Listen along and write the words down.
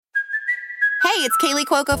Hey, it's Kaylee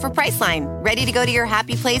Cuoco for Priceline. Ready to go to your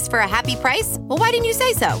happy place for a happy price? Well, why didn't you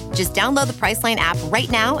say so? Just download the Priceline app right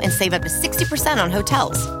now and save up to 60% on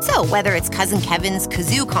hotels. So whether it's Cousin Kevin's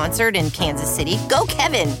Kazoo Concert in Kansas City, go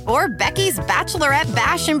Kevin, or Becky's Bachelorette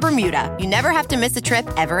Bash in Bermuda, you never have to miss a trip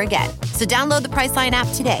ever again. So download the Priceline app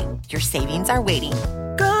today. Your savings are waiting.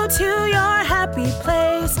 Go to your happy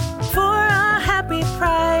place for a happy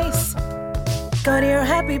price. Go to your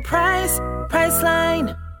happy price,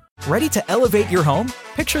 Priceline. Ready to elevate your home?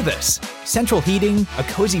 Picture this: central heating, a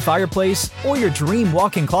cozy fireplace, or your dream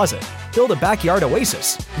walk-in closet. Build a backyard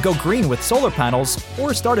oasis, go green with solar panels,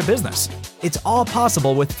 or start a business. It's all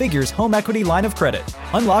possible with Figure's home equity line of credit.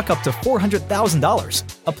 Unlock up to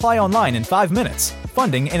 $400,000. Apply online in 5 minutes.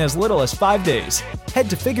 Funding in as little as 5 days.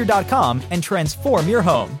 Head to Figure.com and transform your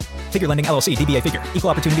home. Figure Lending LLC, DBA Figure, Equal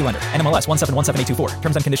Opportunity Lender, NMLS 1717824.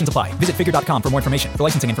 Terms and conditions apply. Visit Figure.com for more information. For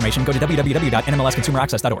licensing information, go to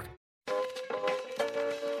www.nmlsconsumeraccess.org.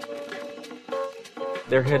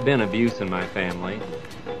 There had been abuse in my family,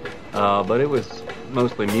 but it was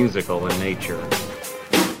mostly musical in nature.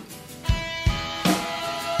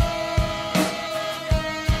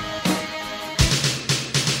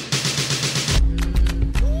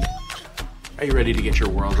 Are you ready to get your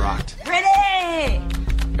world rocked? Ready!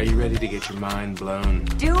 Are you ready to get your mind blown?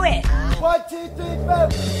 Do it! 1, 2, 3,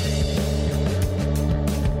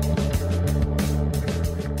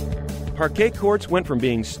 4. Parquet Courts went from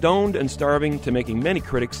being stoned and starving to making many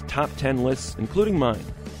critics' top 10 lists, including mine.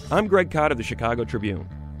 I'm Greg Cott of the Chicago Tribune.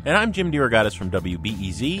 And I'm Jim DeRogatis from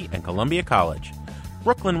WBEZ and Columbia College.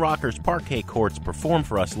 Brooklyn rockers Parquet Courts perform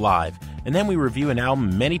for us live, and then we review an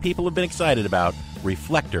album many people have been excited about,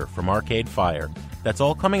 Reflector from Arcade Fire. That's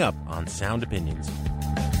all coming up on Sound Opinions.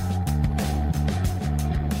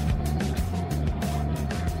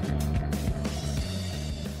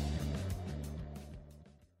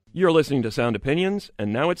 You're listening to Sound Opinions,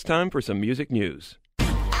 and now it's time for some music news.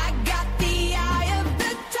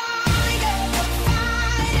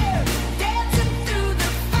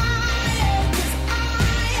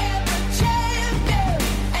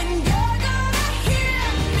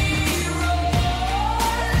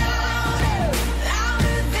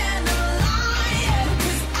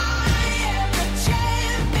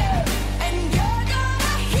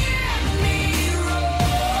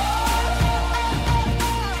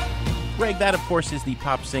 Greg, that, of course, is the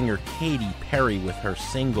pop singer Katy Perry with her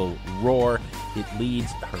single, Roar. It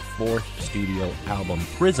leads her fourth studio album,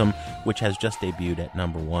 Prism, which has just debuted at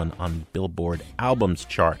 #1 on the Billboard Albums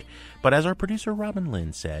chart. But as our producer Robin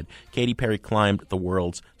Lynn said, Katy Perry climbed the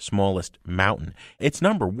world's smallest mountain. It's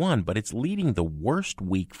 #1, but it's leading the worst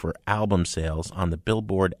week for album sales on the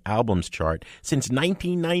Billboard Albums chart since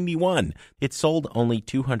 1991. It sold only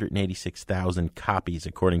 286,000 copies,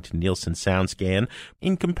 according to Nielsen SoundScan.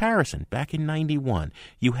 In comparison, back in 91,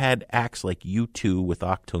 you had acts like U2 with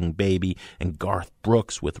Achtung Baby and Garth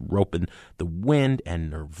Brooks with Ropin' the Wind and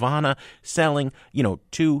Nirvana selling,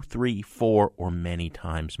 2, 3, 4, or many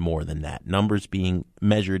times more than that. Numbers being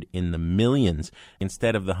measured in the millions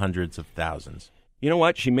instead of the hundreds of thousands. You know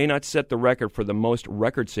what? She may not set the record for the most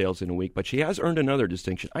record sales in a week, but she has earned another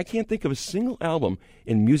distinction. I can't think of a single album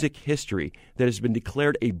in music history that has been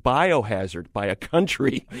declared a biohazard by a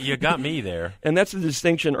country. You got me there. And that's the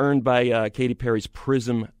distinction earned by Katy Perry's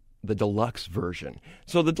Prism, the deluxe version.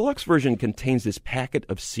 So the deluxe version contains this packet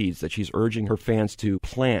of seeds that she's urging her fans to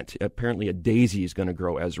plant. Apparently a daisy is going to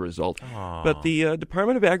grow as a result. Aww. But the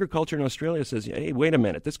Department of Agriculture in Australia says, hey, wait a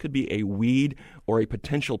minute, this could be a weed or a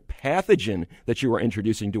potential pathogen that you are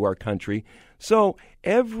introducing to our country. So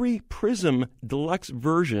every Prism deluxe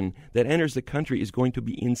version that enters the country is going to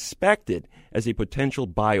be inspected as a potential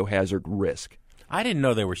biohazard risk. I didn't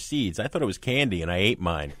know there were seeds. I thought it was candy, and I ate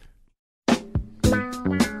mine.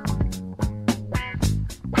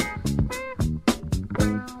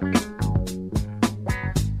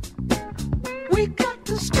 We got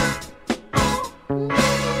to stop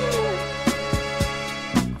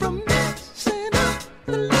from messing up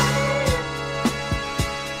the land.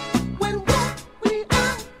 When what we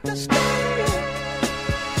understand,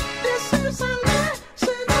 this is a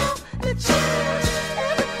lesson of the chance.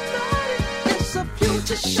 Everybody, it's a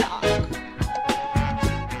future shock.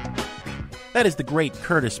 That is the great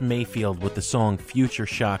Curtis Mayfield with the song Future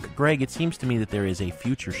Shock. Greg, it seems to me that there is a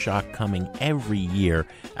Future Shock coming every year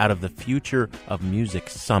out of the Future of Music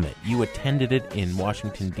Summit. You attended it in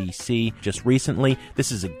Washington, D.C. just recently.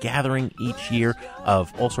 This is a gathering each year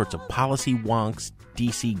of all sorts of policy wonks,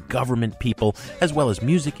 D.C. government people, as well as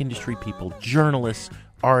music industry people, journalists,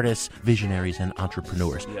 artists, visionaries, and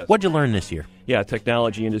entrepreneurs. Yes. What'd you learn this year? Yeah,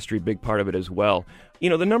 technology industry, big part of it as well. You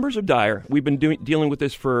know, the numbers are dire. We've been dealing with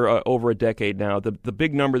this for over a decade now. The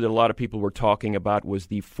big number that a lot of people were talking about was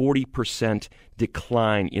the 40%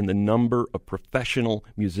 decline in the number of professional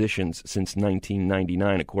musicians since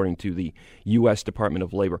 1999, according to the U.S. Department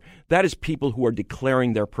of Labor. That is people who are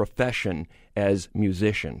declaring their profession as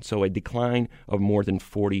musicians, so a decline of more than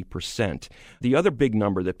 40%. The other big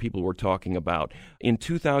number that people were talking about, in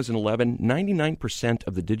 2011, 99%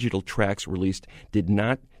 of the digital tracks released did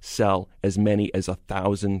not sell as many as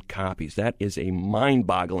 1,000 copies. That is a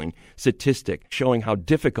mind-boggling statistic showing how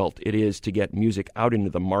difficult it is to get music out into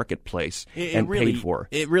the marketplace and paid for.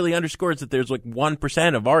 It really underscores that there's like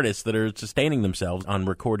 1% of artists that are sustaining themselves on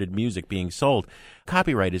recorded music being sold.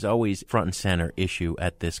 Copyright is always front and center issue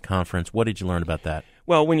at this conference. What did you learn about that?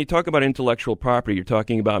 Well, when you talk about intellectual property, you're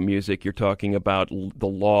talking about music, you're talking about the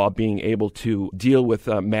law being able to deal with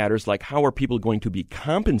matters like how are people going to be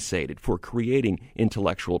compensated for creating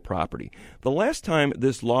intellectual property. The last time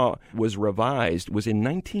this law was revised was in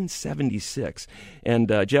 1976, and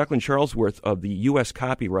Jacqueline Charlesworth of the U.S.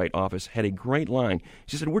 Copyright Office had a great line.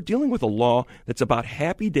 She said, we're dealing with a law that's about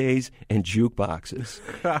happy days and jukeboxes.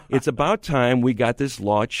 It's about time we got this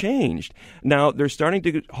law changed. Now, they're starting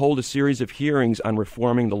to hold a series of hearings on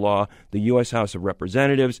reforming the law. The U.S. House of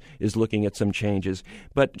Representatives is looking at some changes.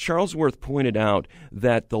 But Charlesworth pointed out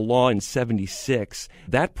that the law in 76,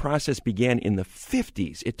 that process began in the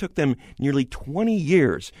 50s. It took them nearly 20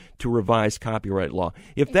 years to revise copyright law.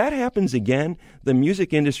 If that happens again, the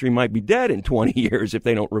music industry might be dead in 20 years if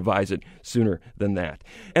they don't revise it sooner than that.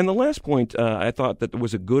 And the last point, I thought that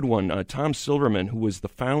was a good one. Tom Silverman, who was the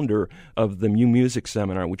founder of the New Music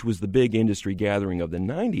Seminar, which was the big industry gathering of the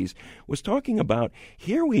 90s, was talking about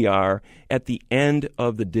here we are at the end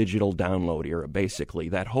of the digital download era, basically.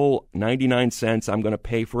 That whole 99 cents, I'm going to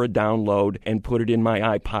pay for a download and put it in my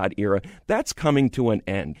iPod era, that's coming to an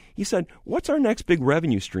end. He said, what's our next big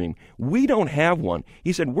revenue stream? We don't have one.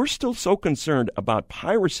 He said, we're still so concerned about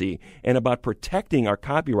piracy and about protecting our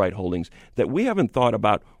copyright holdings that we haven't thought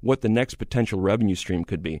about what the next potential revenue stream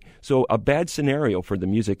could be. So a bad scenario for the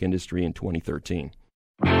music industry in 2013.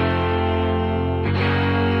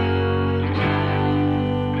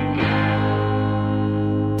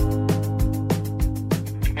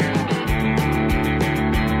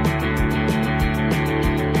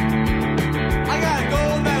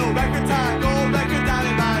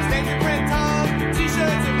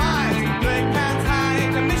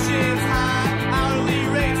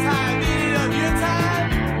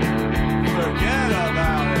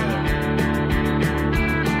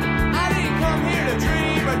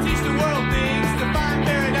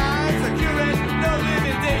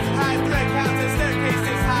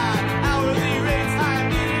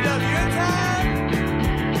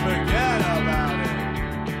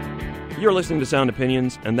 You're listening to Sound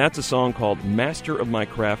Opinions, and that's a song called Master of My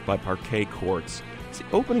Craft by Parquet Courts. It's the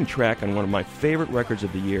opening track on one of my favorite records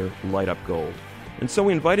of the year, Light Up Gold. And so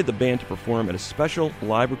we invited the band to perform at a special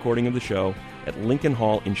live recording of the show at Lincoln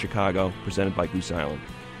Hall in Chicago, presented by Goose Island.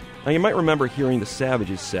 Now, you might remember hearing the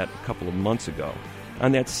Savages set a couple of months ago.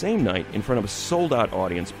 On that same night, in front of a sold-out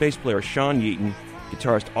audience, bass player Sean Yeaton,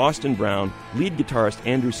 guitarist Austin Brown, lead guitarist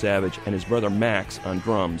Andrew Savage, and his brother Max on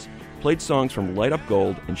drums played songs from Light Up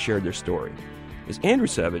Gold and shared their story. As Andrew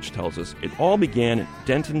Savage tells us, it all began in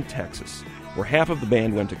Denton, Texas, where half of the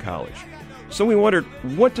band went to college. So we wondered,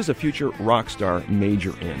 what does a future rock star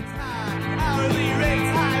major in?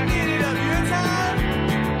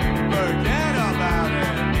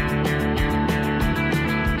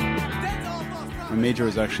 My major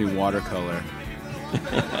was actually watercolor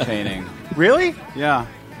painting. Really? Yeah.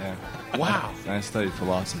 Wow. I studied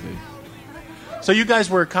philosophy. So you guys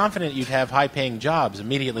were confident you'd have high-paying jobs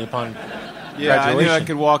immediately upon Yeah, I graduation. knew I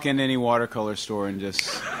could walk into any watercolor store and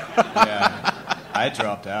just... Yeah. I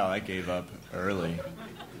dropped out. I gave up early.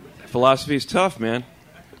 Philosophy is tough, man.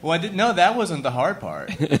 Well, I didn't know that wasn't the hard part.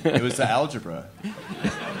 It was the algebra.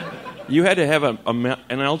 You had to have an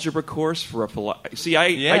algebra course for a philosophy. See,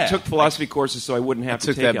 I took philosophy courses so I wouldn't have to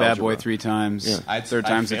take took that algebra. bad boy 3 times. Yeah. Third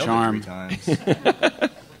time's the charm. 3 times.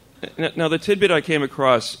 Now, the tidbit I came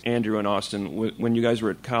across, Andrew and Austin, when you guys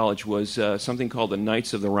were at college, was something called the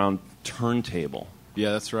Knights of the Round Turntable.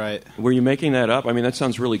 Yeah, that's right. Were you making that up? I mean, that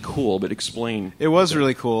sounds really cool, but explain. It was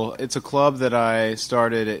really cool. It's a club that I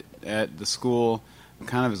started at the school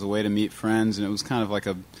kind of as a way to meet friends, and it was kind of like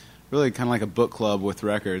a book club with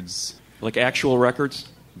records. Like actual records?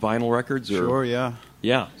 Vinyl records? Or? Sure, yeah.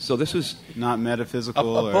 Yeah. So this was not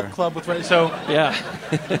metaphysical. A book club with so yeah.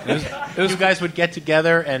 You guys would get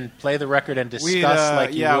together and play the record and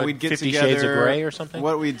discuss we'd get 50 together. Shades of Grey or something.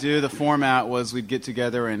 What we'd do, the format was we'd get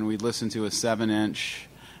together and we'd listen to a 7-inch,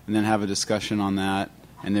 and then have a discussion on that,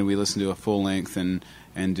 and then we listen to a full length and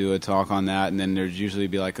do a talk on that, and then there'd usually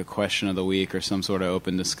be like a question of the week or some sort of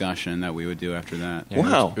open discussion that we would do after that. Yeah,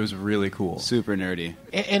 wow. It was really cool. Super nerdy.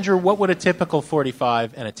 Andrew, what would a typical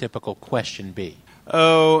 45 and a typical question be?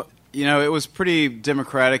 Oh, it was pretty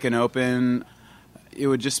democratic and open. It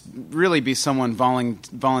would just really be someone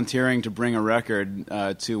volunteering to bring a record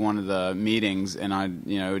to one of the meetings, and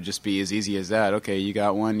it would just be as easy as that. Okay, you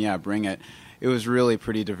got one? Yeah, bring it. It was really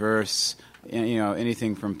pretty diverse.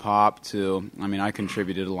 Anything from pop to, I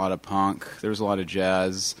contributed a lot of punk. There was a lot of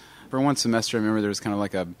jazz. For one semester, I remember there was kind of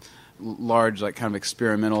like a large, like kind of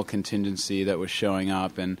experimental contingency that was showing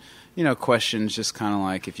up, and questions just kind of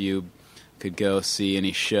like if you could go see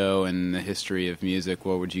any show in the history of music,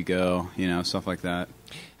 where would you go? Stuff like that.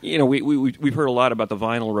 We've heard a lot about the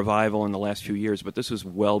vinyl revival in the last few years, but this was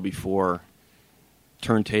well before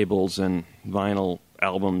turntables and vinyl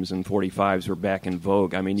albums and 45s were back in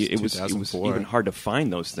vogue. It was even hard to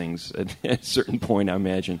find those things at a certain point, I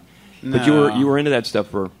imagine. No. But you were into that stuff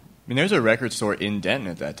for. There's a record store in Denton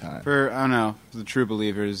at that time. For the true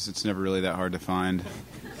believers, it's never really that hard to find.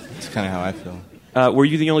 That's kind of how I feel. Were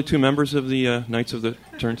you the only two members of the Knights of the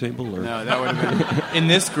Turntable? Or? No, that would have been in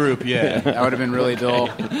this group. Yeah, that would have been really dull.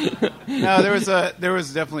 No, there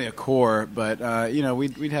was definitely a core, but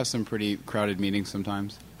we'd have some pretty crowded meetings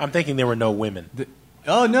sometimes. I'm thinking there were no women.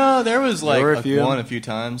 Oh no, there was like a few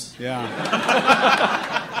times. Yeah,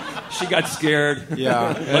 she got scared.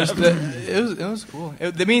 Yeah, it was cool.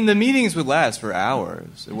 The meetings would last for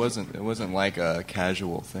hours. It wasn't like a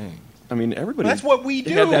casual thing. Everybody. That's what we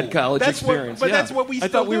do. Had that college experience. That's what we still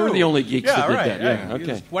do. I thought we were the only geeks that did that. Yeah,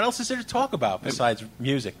 okay. What else is there to talk about besides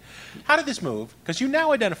music? How did this move? Because you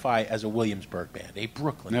now identify as a Williamsburg band, a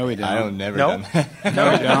Brooklyn band. We don't. I don't never No? done that.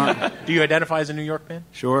 No, we don't. Do you identify as a New York band?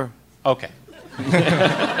 Sure. Okay.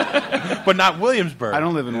 But not Williamsburg. I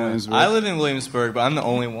don't live in Williamsburg. I live in Williamsburg, but I'm the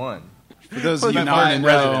only one. For those of you not in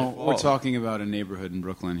know, we're talking about a neighborhood in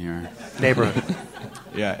Brooklyn here. Neighborhood.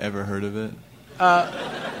 Yeah, ever heard of it?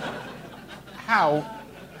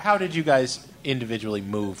 How did you guys individually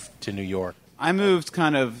move to New York? I moved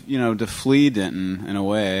kind of, to flee Denton in a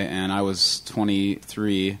way, and I was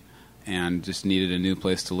 23 and just needed a new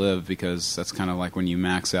place to live because that's kind of like when you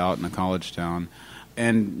max out in a college town.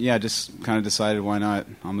 And yeah, just kind of decided why not?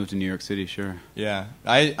 I'll move to New York City, sure. Yeah,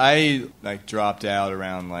 I dropped out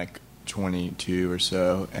around 22 or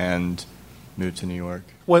so and moved to New York.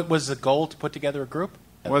 What was the goal to put together a group?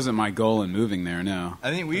 It wasn't my goal in moving there, no.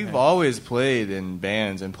 I think we've always played in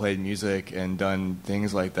bands and played music and done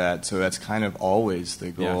things like that, so that's kind of always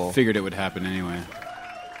the goal. Yeah, I figured it would happen anyway.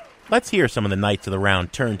 Let's hear some of the Knights of the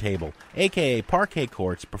Round Turntable, a.k.a. Parquet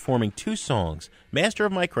Courts, performing two songs, Master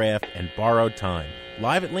of My Craft and Borrowed Time,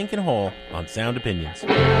 live at Lincoln Hall on Sound Opinions.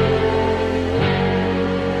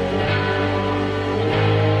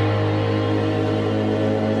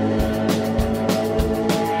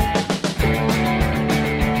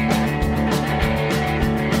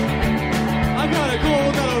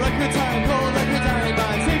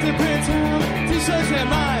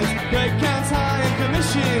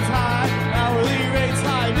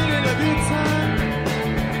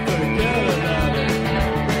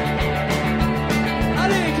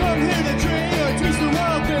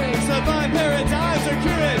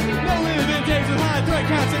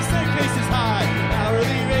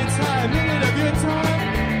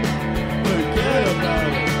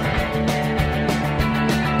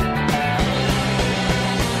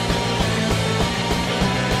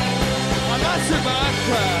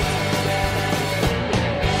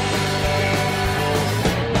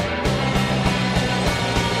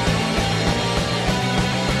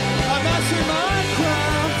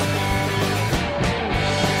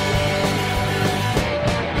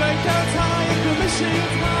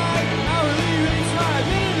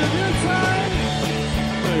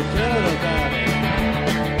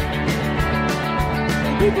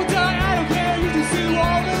 People die, I don't care, you can see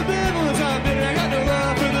all the biblical time. I got no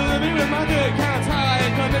love for the living with my good counts high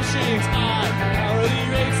and commissions high. Hourly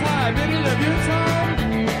rates high, minute of your time.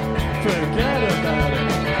 Forget about it.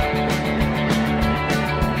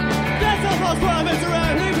 That's all false prophets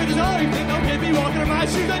around here, cause it's all you think. Don't get me walking on my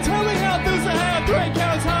shoes. I tell me how those I have. Three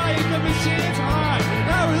counts high and commissions high.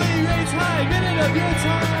 Hourly rates high, minute of your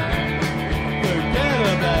time. Forget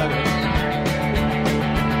about it.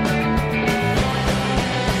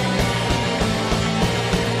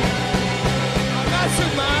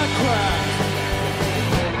 My craft.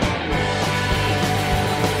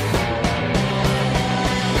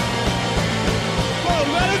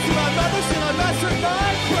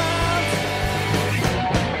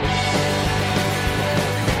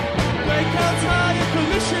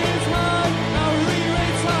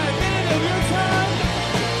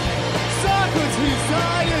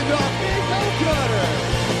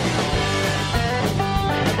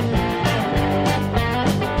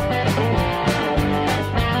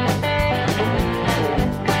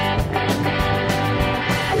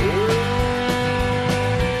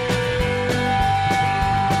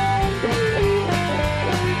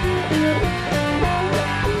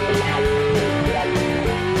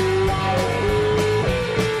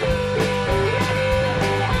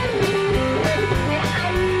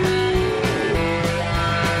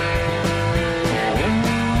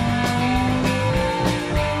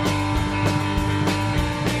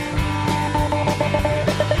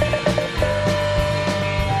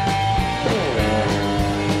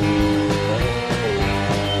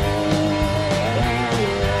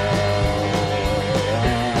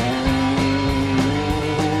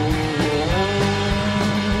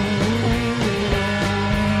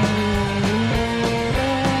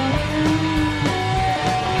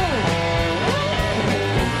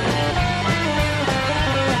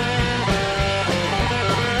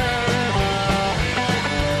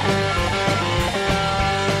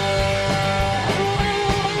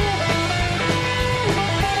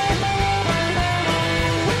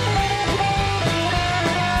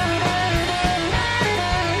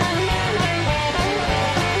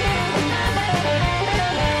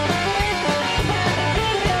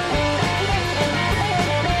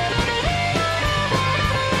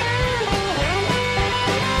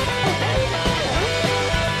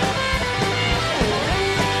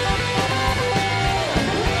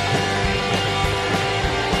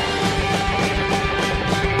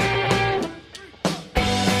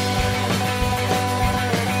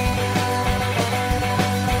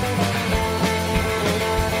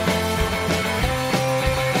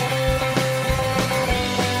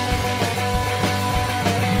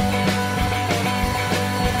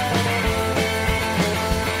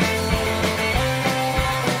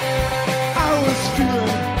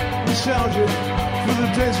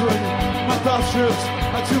 days when my thoughts drift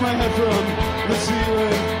onto my head from the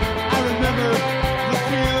ceiling. I remember the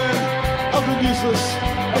feeling of the useless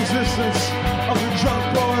existence of the drunk,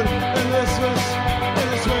 bored, and listless, and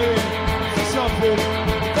it's waiting for something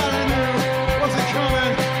that I knew wasn't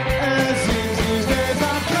coming. And it seems these days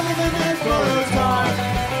I'm coming in this borrowed time.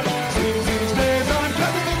 Seems these days I'm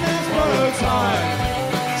coming in this borrowed time.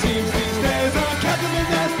 Seems these days I'm coming in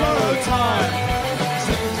this borrowed time.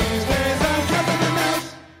 Seems these days I'm coming in this.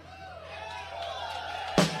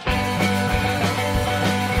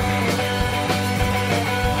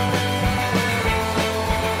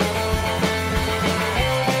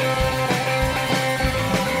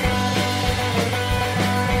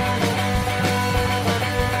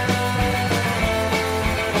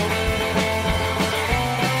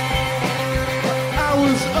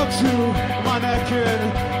 Up to my neck in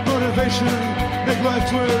motivation,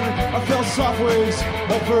 neglect when I felt soft waves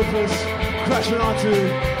of purpose crashing onto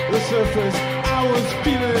the surface. I was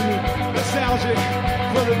feeling nostalgic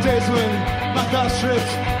for the days when my thoughts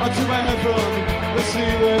drift onto my head from the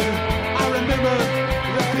ceiling. I remember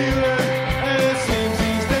the feeling, and it seems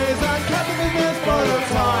these days I'm camping in this borrowed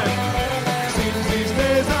time. Seems these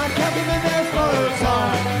days I'm camping in this borrowed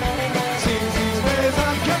time. Seems these days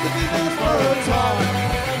I'm camping in this borrowed time.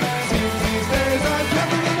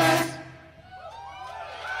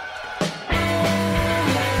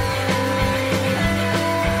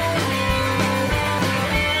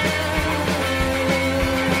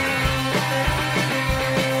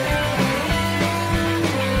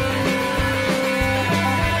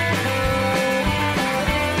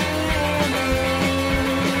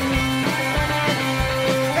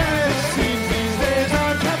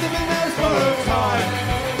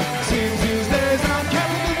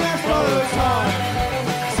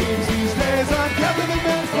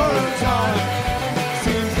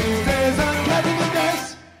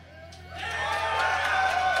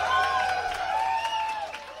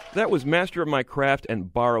 That was Master of My Craft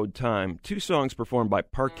and Borrowed Time, two songs performed by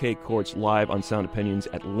Parquet Courts live on Sound Opinions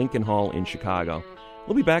at Lincoln Hall in Chicago.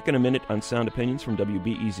 We'll be back in a minute on Sound Opinions from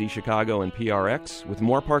WBEZ Chicago and PRX with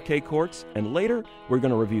more Parquet Courts, and later we're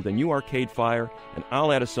going to review the new Arcade Fire, and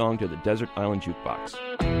I'll add a song to the Desert Island Jukebox.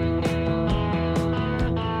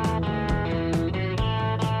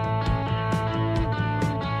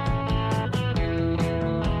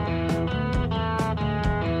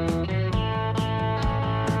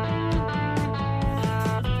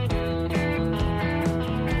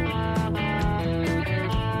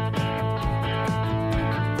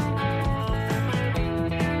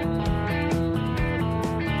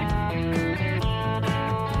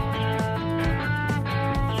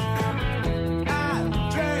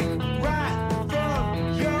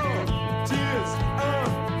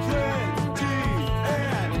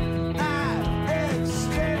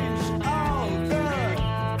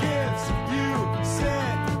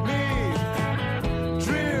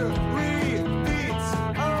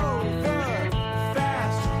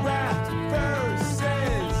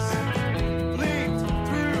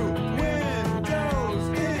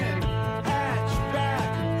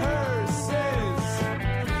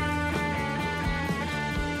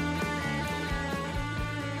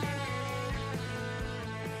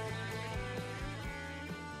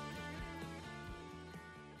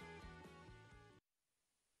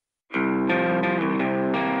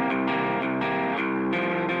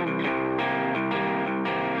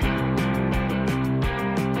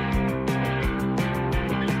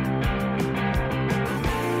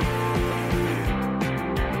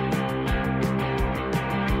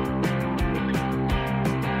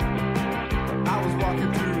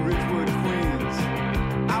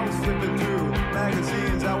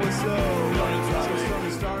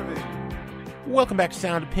 Welcome back to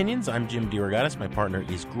Sound Opinions. I'm Jim DeRogatis. My partner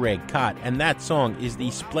is Greg Kot, and that song is the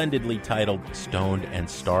splendidly titled Stoned and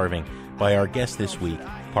Starving by our guest this week,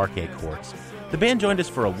 Parquet Courts. The band joined us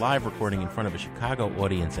for a live recording in front of a Chicago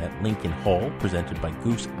audience at Lincoln Hall, presented by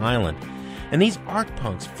Goose Island. And these art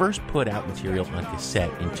punks first put out material on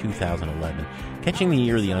cassette in 2011, catching the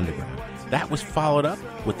ear of the underground. That was followed up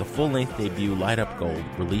with the full-length debut Light Up Gold,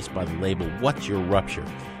 released by the label What's Your Rupture.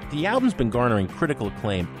 The album's been garnering critical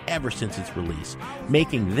acclaim ever since its release,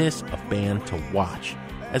 making this a band to watch.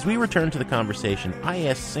 As we return to the conversation, I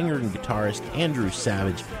asked singer and guitarist Andrew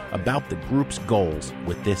Savage about the group's goals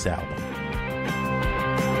with this album.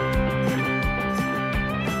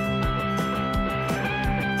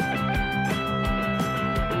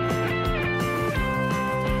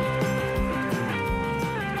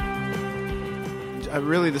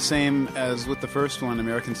 really the same as with the first one,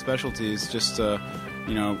 American Specialties, just to,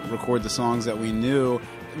 record the songs that we knew.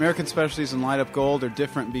 American Specialties and Light Up Gold are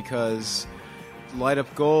different because Light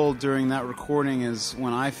Up Gold during that recording is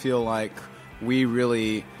when I feel like we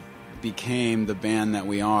really became the band that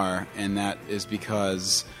we are, and that is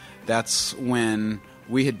because that's when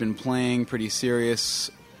we had been playing pretty serious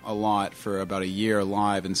a lot for about a year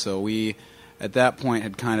live, and so we at that point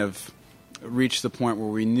had kind of reached the point where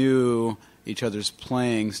we knew each other's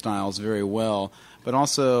playing styles very well, but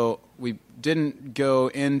also we didn't go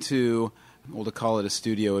into, well, to call it a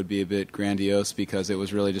studio would be a bit grandiose because it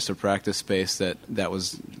was really just a practice space that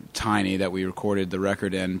was tiny that we recorded the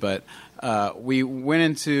record in, but we went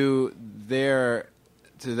into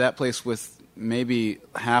that place with maybe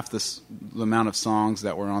half the amount of songs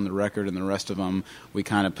that were on the record, and the rest of them we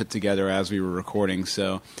kind of put together as we were recording.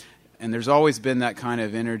 So, and there's always been that kind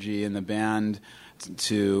of energy in the band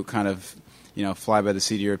to kind of, fly by the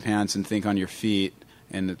seat of your pants and think on your feet,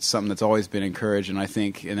 and it's something that's always been encouraged. And I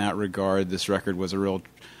think in that regard, this record was a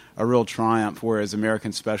real triumph. Whereas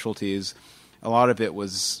American Specialties, a lot of it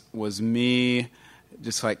was me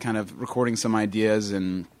just like kind of recording some ideas,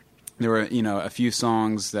 and there were, a few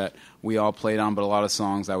songs that we all played on, but a lot of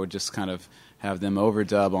songs I would just kind of have them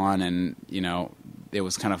overdub on, and, it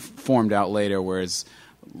was kind of formed out later, whereas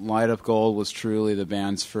Light Up Gold was truly the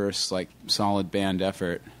band's first, solid band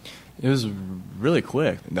effort. It was really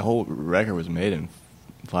quick. The whole record was made in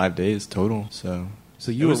 5 days total, so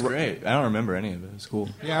it was great. I don't remember any of it. It was cool.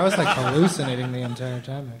 Yeah, I was, hallucinating the entire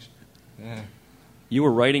time, actually. Yeah. You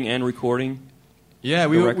were writing and recording? Yeah,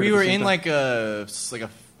 we were in a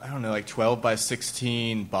I don't know, 12 by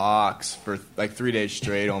 16 box for 3 days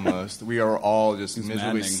straight almost. We were all just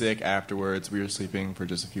miserably sick afterwards. We were sleeping for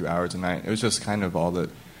just a few hours a night. It was just kind of all that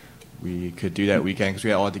we could do that weekend because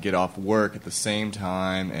we all had to get off work at the same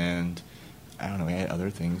time, and I don't know, we had other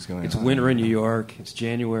things going on. It's winter in New York. It's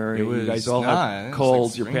January. You guys all have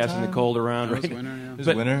colds. You're passing the cold around, right? It was winter, yeah. It was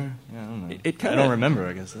winter? Yeah, I don't know. I don't remember,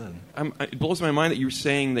 I guess. It blows my mind that you were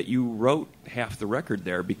saying that you wrote half the record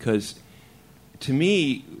there, because to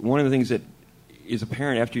me, one of the things that is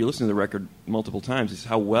apparent after you listen to the record multiple times is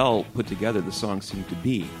how well put together the songs seem to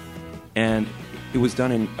be. And it was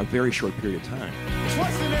done in a very short period of time.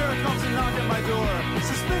 Twice an arrow comes and knock at my door,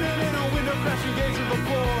 suspended in a window, crashing gaze of the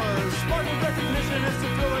floor. Spark of recognition is to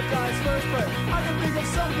feel it dies first, but I can think of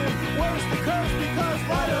something worse, the curse, because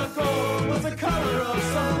Light Up Gold was the color of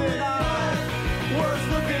something I was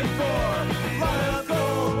looking for. Light Up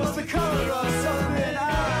Gold was the color of something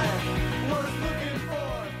I was looking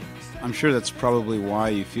for. I'm sure that's probably why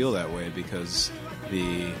you feel that way, because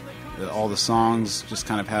all the songs just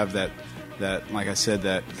kind of have that, like I said,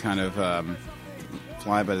 that kind of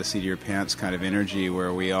fly by the seat of your pants kind of energy,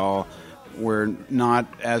 where we're not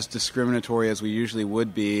as discriminatory as we usually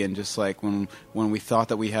would be, and just like when we thought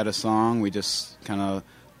that we had a song, we just kind of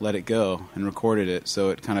let it go and recorded it, so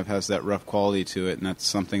it kind of has that rough quality to it. And that's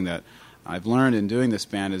something that I've learned in doing this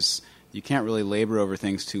band, is you can't really labor over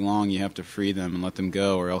things too long. You have to free them and let them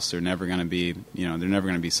go, or else they're never going to be, they're never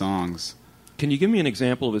going to be songs. Can you give me an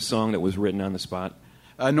example of a song that was written on the spot?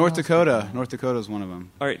 North Dakota. North Dakota is one of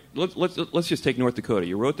them. All right, let's just take North Dakota.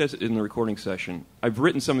 You wrote this in the recording session. I've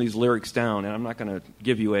written some of these lyrics down, and I'm not going to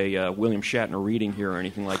give you a William Shatner reading here or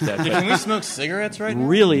anything like that. Can we smoke cigarettes right now?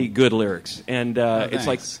 Really good lyrics, and it's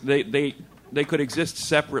like they could exist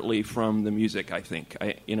separately from the music. I think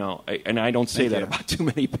and I don't say that about too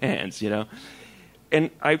many bands,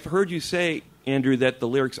 And I've heard you say, Andrew, that the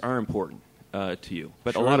lyrics are important to you,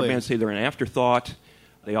 but Surely. A lot of bands say they're an afterthought.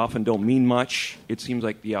 They often don't mean much. It seems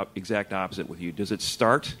like the exact opposite with you. Does it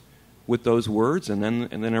start with those words and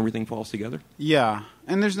then everything falls together? Yeah,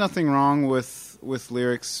 and there's nothing wrong with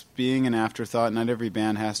lyrics being an afterthought. Not every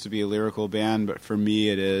band has to be a lyrical band, but for me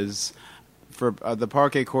it is. For the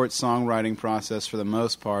Parquet Courts songwriting process, for the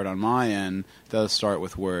most part, on my end, does start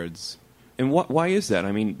with words. And why is that?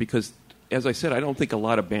 I mean, because, as I said, I don't think a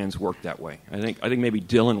lot of bands work that way. I think maybe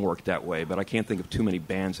Dylan worked that way, but I can't think of too many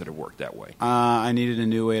bands that have worked that way. I needed a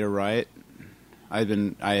new way to write. I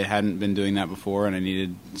hadn't been doing that before, and I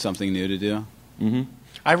needed something new to do. Mm-hmm.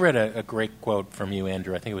 I read a great quote from you,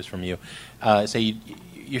 Andrew. I think it was from you.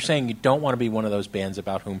 You're saying you don't want to be one of those bands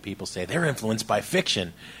about whom people say they're influenced by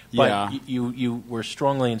fiction. But you were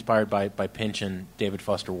strongly inspired by Pynchon, David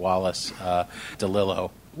Foster Wallace,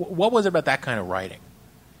 DeLillo. What was it about that kind of writing?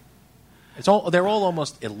 They're all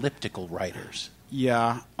almost elliptical writers.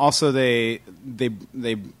 Yeah. Also, they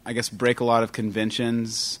I guess break a lot of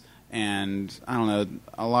conventions, and I don't know,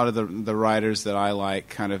 a lot of the writers that I like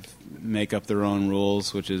kind of make up their own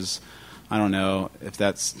rules, which is, I don't know if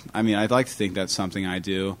that's. I mean, I'd like to think that's something I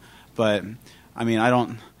do, but I mean, I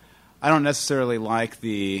don't necessarily like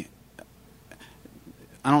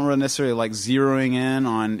zeroing in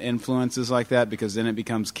on influences like that, because then it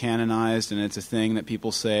becomes canonized and it's a thing that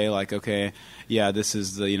people say, like, okay, yeah, this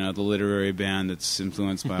is the the literary band that's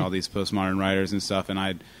influenced by all these postmodern writers and stuff. And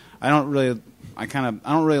I don't really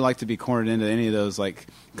like to be cornered into any of those like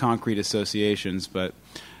concrete associations, but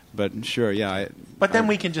sure, yeah. But then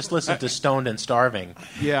we can just listen to Stoned and Starving,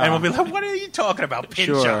 yeah, and we'll be like, "What are you talking about,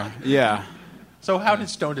 Pinchot?" Sure, yeah. So how did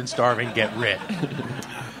Stoned and Starving get writ?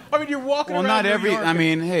 I mean, you're walking around. Well,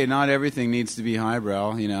 not everything needs to be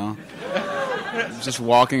highbrow, Just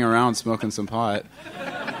walking around smoking some pot.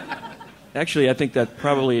 Actually, I think that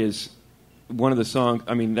probably is one of the songs.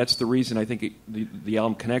 I mean, that's the reason I think the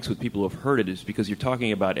album connects with people who have heard it, is because you're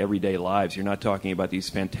talking about everyday lives. You're not talking about these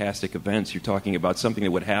fantastic events. You're talking about something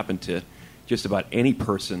that would happen to just about any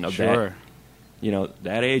person of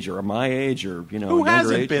that age or my age or who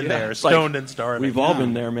hasn't been there, Stoned and Starving. We've all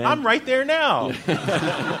been there, man. I'm right there now.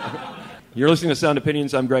 You're listening to Sound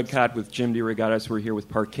Opinions. I'm Greg Kot with Jim DeRogatis. We're here with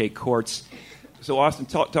Parquet Courts. So, Austin,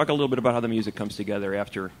 talk a little bit about how the music comes together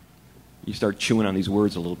after you start chewing on these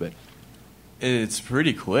words a little bit. It's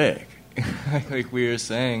pretty quick. Like we were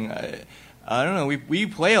saying, I don't know. We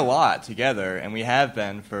play a lot together, and we have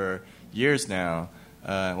been for years now.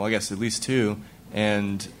 Well, I guess at least 2.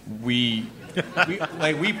 And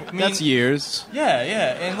that's years. Yeah,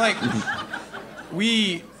 and like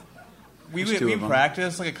we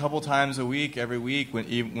practice like a couple times a week, every week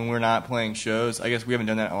when we're not playing shows. I guess we haven't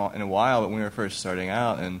done that in a while, but when we were first starting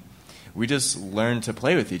out, and we just learned to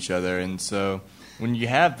play with each other. And so when you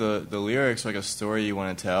have the lyrics, like a story you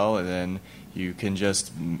want to tell, and then you can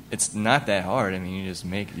it's not that hard. I mean, you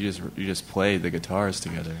just play the guitars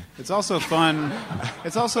together. It's also fun.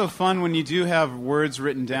 It's also fun when you do have words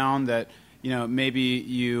written down that, maybe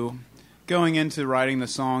you, going into writing the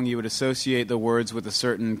song, you would associate the words with a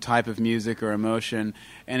certain type of music or emotion,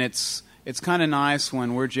 and it's kind of nice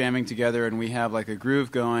when we're jamming together and we have like a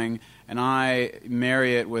groove going, and I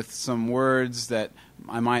marry it with some words that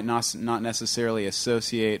I might not necessarily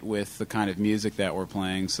associate with the kind of music that we're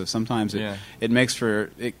playing. So sometimes it makes for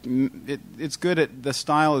it's good the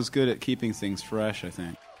style is good at keeping things fresh, I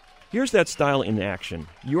think. Here's that style in action.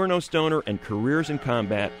 You Are No Stoner and Careers in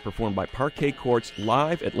Combat, performed by Parquet Courts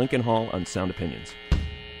live at Lincoln Hall on Sound Opinions.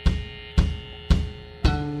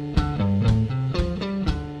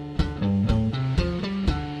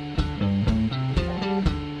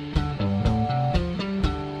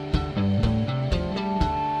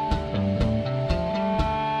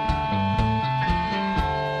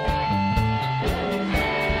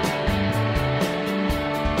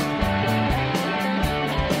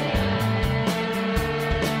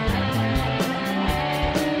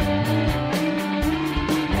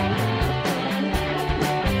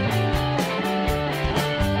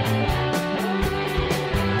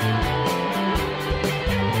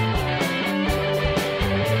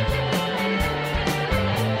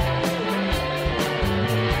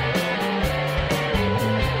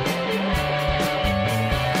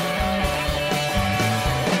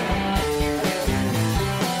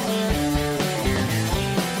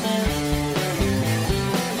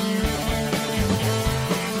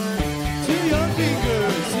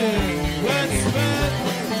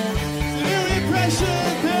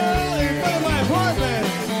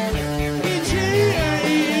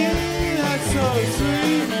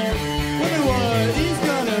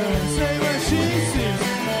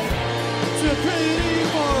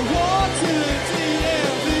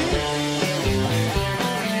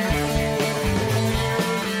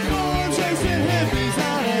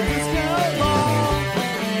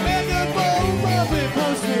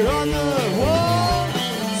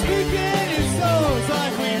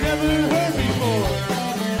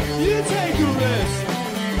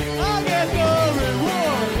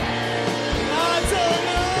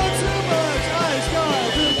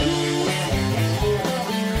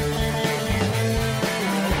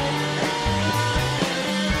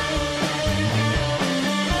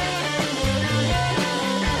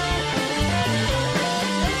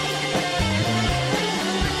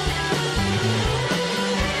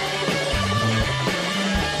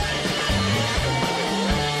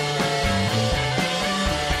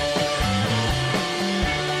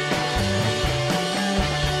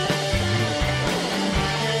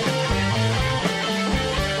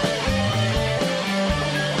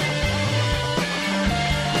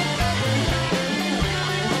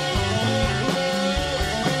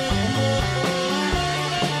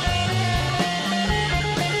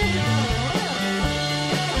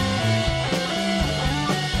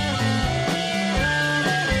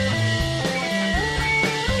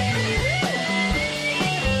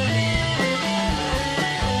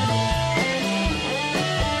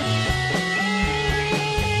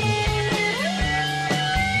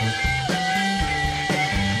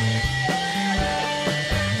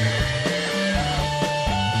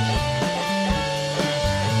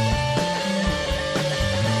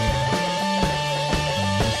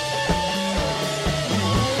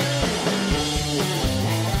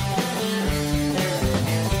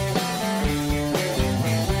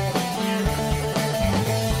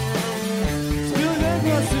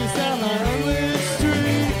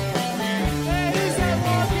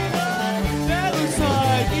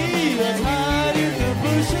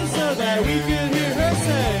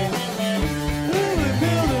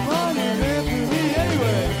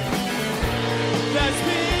 that's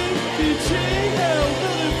me, BG, hell,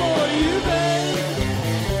 nothing for you, babe.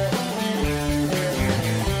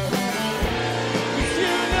 'Cause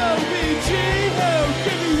you know BG, hell,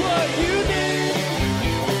 give me what you need.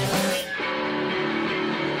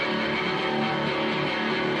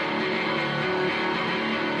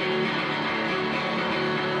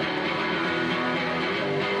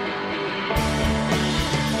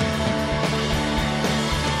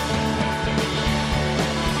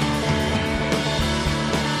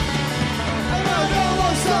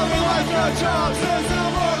 Jobs, there's no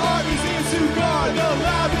more armies in Sugar. The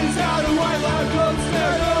lab is out of white lab coats. There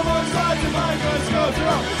are no more slides and microscopes. There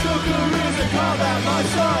are still careers in combat, my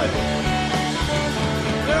son.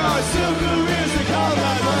 There are still careers in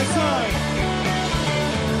combat, my son.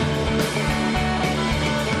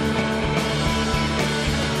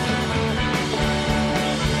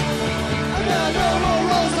 And there are no more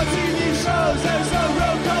roles on TV shows. There's no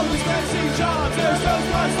road code dispensing jobs. There's no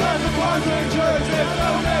spots left for park rangers. There's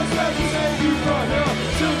no next represent you from hell.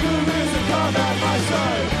 Still careers in combat, my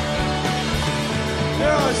son.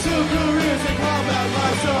 There are still careers in combat,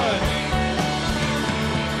 my son.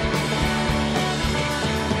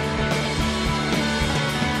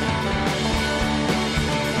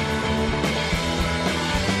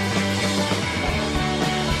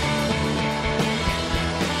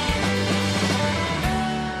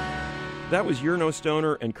 That was You're No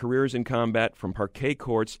Stoner and Careers in Combat from Parquet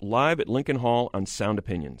Courts, live at Lincoln Hall on Sound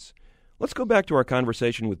Opinions. Let's go back to our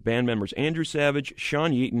conversation with band members Andrew Savage,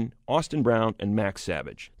 Sean Yeaton, Austin Brown, and Max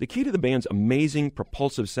Savage. The key to the band's amazing,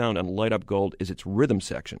 propulsive sound on Light Up Gold is its rhythm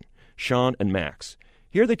section. Sean and Max.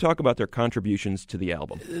 Here they talk about their contributions to the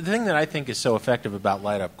album. The thing that I think is so effective about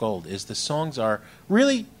Light Up Gold is the songs are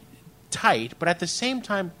really tight, but at the same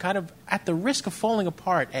time kind of at the risk of falling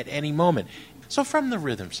apart at any moment. So from the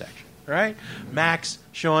rhythm section, right? Max,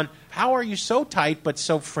 Sean, how are you so tight but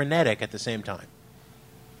so frenetic at the same time?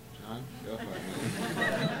 Sean, go for it.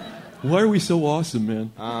 Why are we so awesome,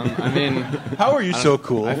 man? I mean, how are you so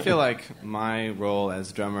cool? I feel like my role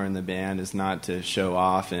as drummer in the band is not to show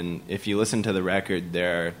off, and if you listen to the record,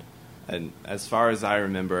 there, and as far as I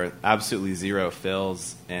remember, absolutely zero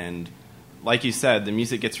fills, and like you said, the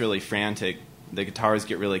music gets really frantic, the guitars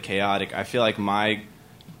get really chaotic. I feel like my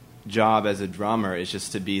job as a drummer is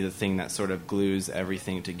just to be the thing that sort of glues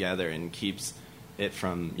everything together and keeps it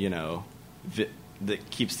from,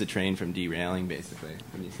 that keeps the train from derailing, basically,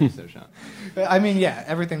 when you say so, Sean. I mean, yeah,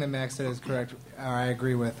 everything that Max said is correct, or I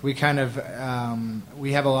agree with. We kind of,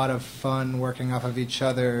 we have a lot of fun working off of each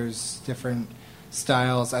other's different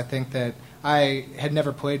styles. I think that I had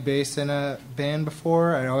never played bass in a band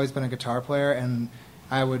before. I'd always been a guitar player, and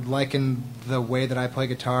I would liken the way that I play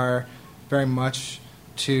guitar very much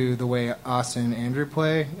to the way Austin and Andrew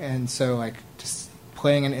play. And so, like, just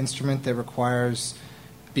playing an instrument that requires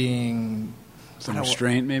being... Some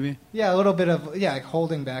restraint, maybe? Yeah, a little bit of, like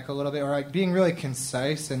holding back a little bit, or like being really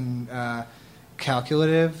concise and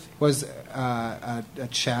calculative was a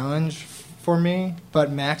challenge for me.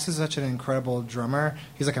 But Max is such an incredible drummer.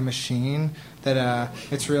 He's like a machine that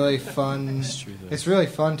it's really fun. It's really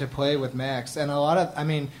fun to play with Max. And a lot of, I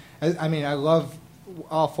mean, I love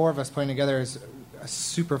all four of us playing together is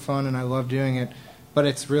super fun, and I love doing it. But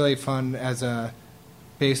it's really fun as a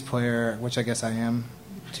bass player, which I guess I am,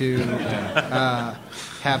 to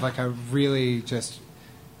have like a really just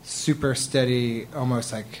super steady,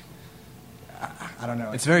 almost like, I don't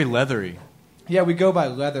know. It's very leathery. Yeah, we go by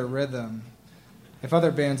leather rhythm. If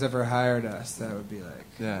other bands ever hired us, that would be like,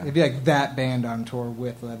 it'd be like that band on tour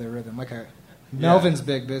with leather rhythm, like a Melvin's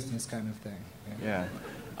Big Business kind of thing. Yeah.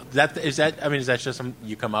 Is that just something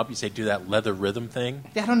you come up, you say, do that leather rhythm thing?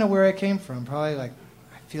 Yeah, I don't know where it came from. Probably like,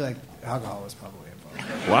 I feel like alcohol was probably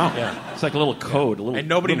involved. Wow. Yeah. It's like a little code. A little, and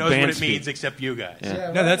nobody knows what it speak. means except you guys.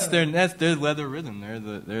 Yeah. No, that's their leather rhythm.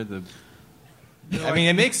 They're the. I mean,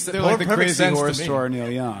 it makes they're like the Crazy Horse to our Neil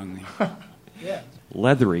Young. Yeah.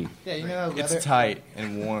 Leathery. Yeah, you know, leather. It's tight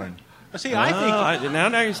and worn. Well, see, I think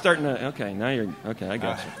now you're starting to. Okay, now you're okay. I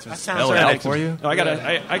got you. That sounds right for you. Oh, I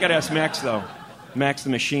gotta ask Max though. Max the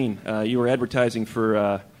Machine. You were advertising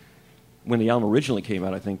for when the album originally came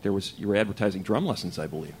out. I think you were advertising drum lessons, I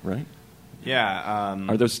believe, right? Yeah.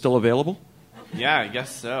 Are those still available? Yeah, I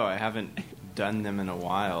guess so. I haven't done them in a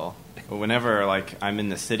while. But whenever I'm in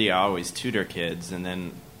the city, I always tutor kids, and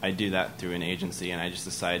then I do that through an agency. And I just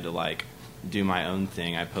decided to do my own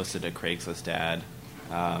thing. I posted a Craigslist ad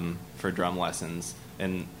for drum lessons,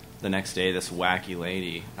 and the next day, this wacky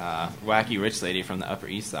rich lady from the Upper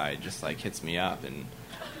East Side just hits me up, and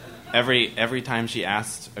every time she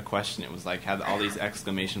asked a question, it was had all these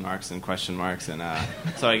exclamation marks and question marks, and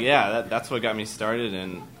so that's what got me started,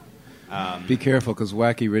 and Be careful, because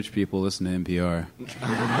wacky rich people listen to NPR.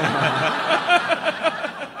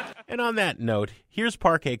 And on that note, here's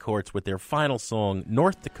Parquet Courts with their final song,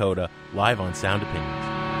 North Dakota, live on Sound Opinions.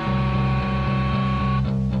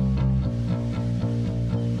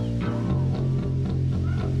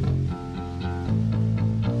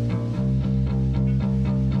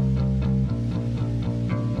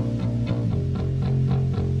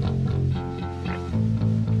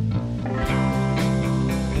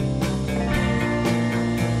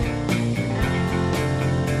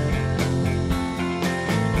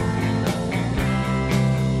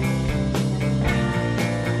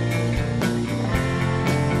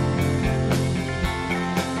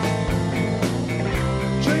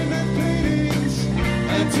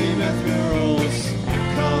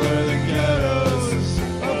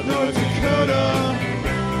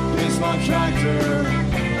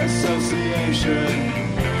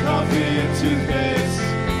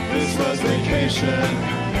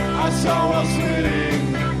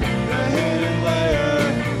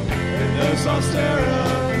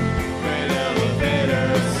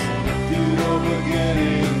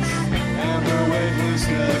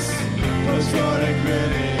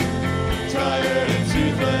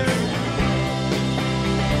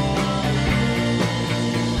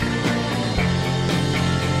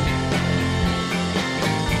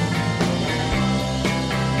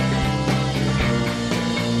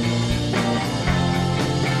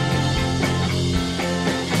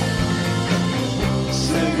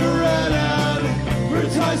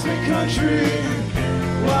 Country,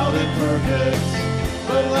 wild and perfect,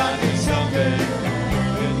 but lacking something.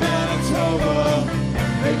 In Manitoba,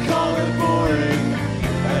 they call it boring.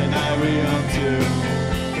 At night we hum to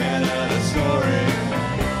Canada story.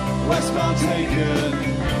 Westbound taken,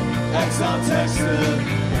 exile texted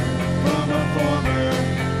from a former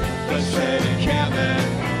frustrated encampment.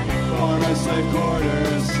 Former slave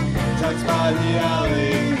quarters, tucked by the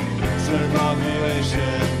alley. Serve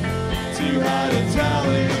population too high to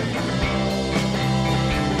tally.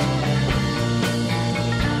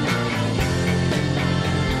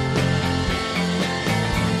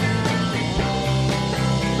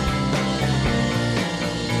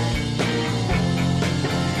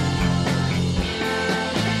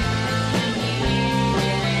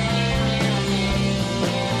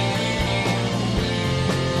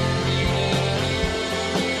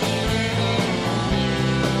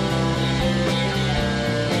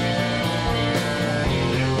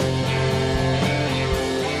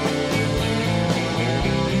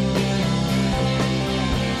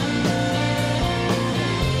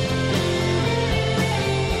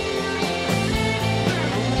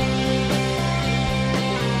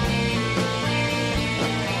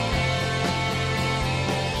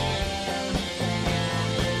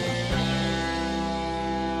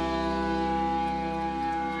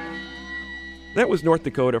 That was North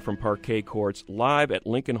Dakota from Parquet Courts, live at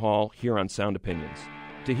Lincoln Hall here on Sound Opinions.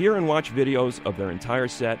 To hear and watch videos of their entire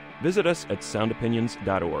set, visit us at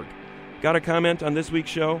soundopinions.org. Got a comment on this week's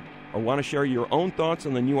show? Or want to share your own thoughts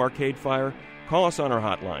on the new Arcade Fire? Call us on our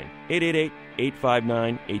hotline,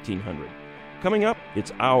 888-859-1800. Coming up,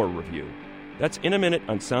 it's our review. That's in a minute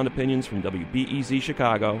on Sound Opinions from WBEZ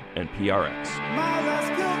Chicago and PRX. My last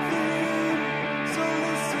guilty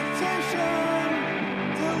solicitation,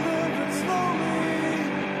 delivered slowly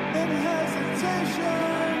in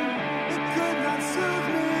hesitation. It could not soothe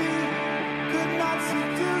me, could not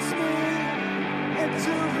seduce me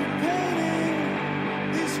into repainting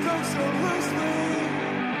these strokes so loosely.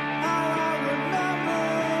 How I remember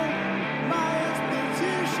my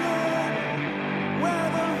expedition, where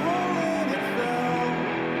the hole in it fell.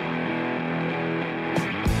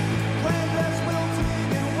 Claimed as will to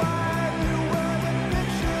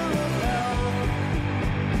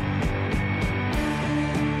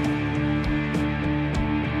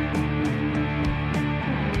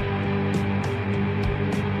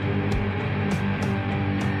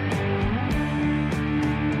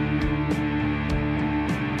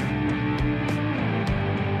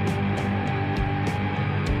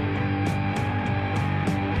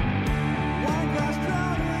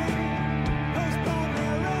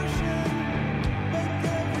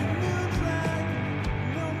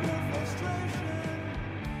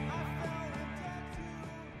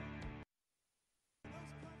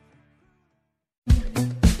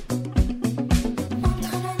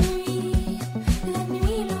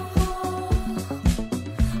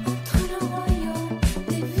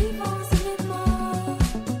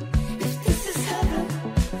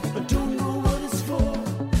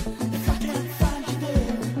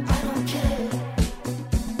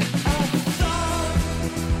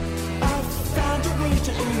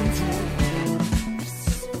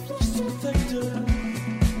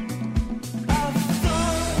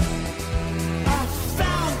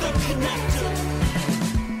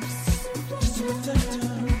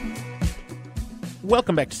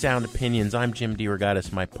Welcome back to Sound Opinions. I'm Jim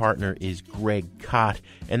DeRogatis. My partner is Greg Kot,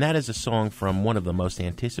 and that is a song from one of the most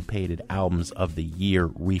anticipated albums of the year,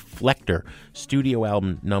 Reflector, studio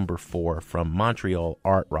album number 4 from Montreal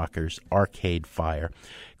art rockers Arcade Fire.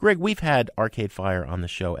 Greg, we've had Arcade Fire on the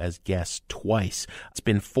show as guests twice. It's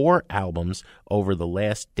been 4 albums over the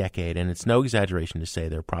last decade, and it's no exaggeration to say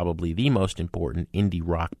they're probably the most important indie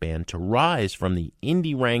rock band to rise from the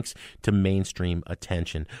indie ranks to mainstream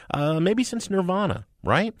attention, maybe since Nirvana,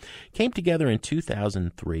 right? Came together in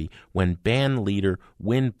 2003 when band leader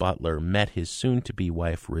Win Butler met his soon-to-be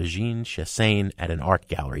wife Regine Chassagne at an art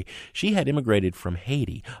gallery. She had immigrated from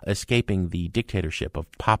Haiti, escaping the dictatorship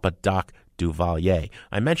of Papa Doc Duvalier.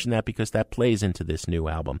 I mention that because that plays into this new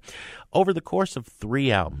album. Over the course of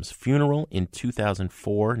 3 albums, Funeral in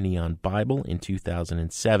 2004, Neon Bible in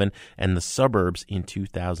 2007, and The Suburbs in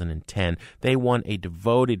 2010, they won a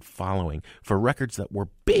devoted following for records that were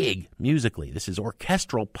big musically. This is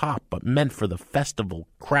orchestral pop, but meant for the festival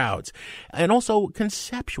crowds. And also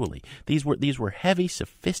conceptually, these were heavy,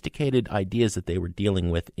 sophisticated ideas that they were dealing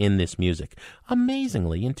with in this music.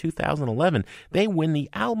 Amazingly, in 2011, they win the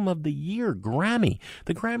Album of the Year Grammy.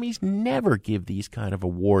 The Grammys never give these kind of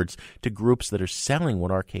awards to groups that are selling what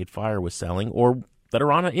Arcade Fire was selling or that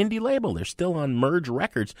are on an indie label. They're still on Merge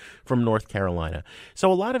Records from North Carolina. So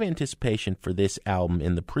a lot of anticipation for this album.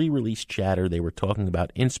 In the pre-release chatter, they were talking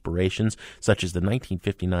about inspirations such as the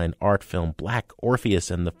 1959 art film Black Orpheus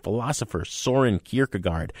and the philosopher Soren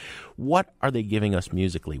Kierkegaard. What are they giving us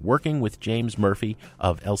musically? Working with James Murphy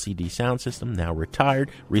of LCD Sound System, now retired.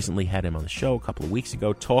 Recently had him on the show a couple of weeks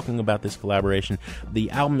ago talking about this collaboration. The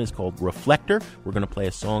album is called Reflector. We're going to play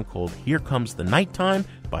a song called Here Comes the Nighttime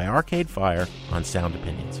by Arcade Fire on Sound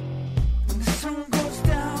Opinions. When the sun goes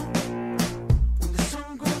down,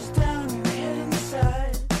 you head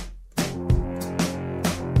inside.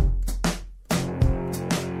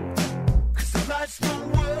 'Cause the lights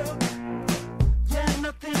don't work, yeah,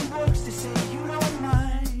 nothing works. They say you don't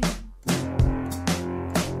mind.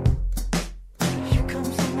 Here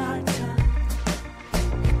comes the nighttime.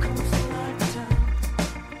 Here comes the nighttime.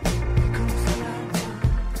 Here comes the nighttime.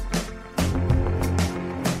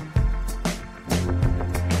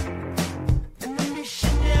 And the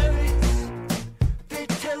missionaries, they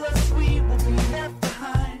tell us we will be left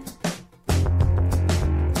behind.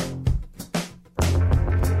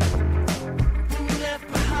 We'll be left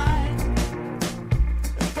behind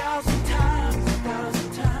 1,000 times,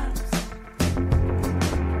 1,000 times.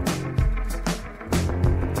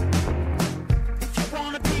 If you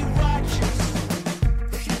wanna be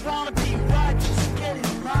righteous, get in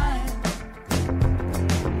line.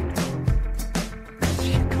 'Cause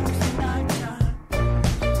here comes the nighttime.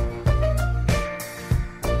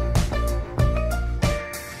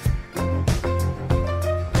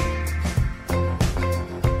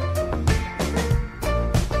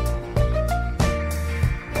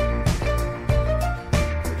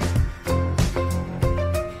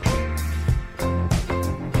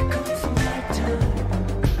 Here comes the nighttime.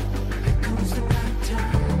 Here comes the nighttime.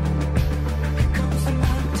 Here comes the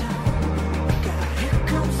nighttime. God, here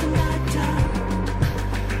comes the nighttime.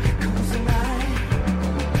 Here comes the night.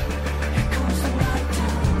 Here comes the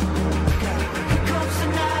nighttime. God, here comes the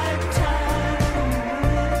nighttime.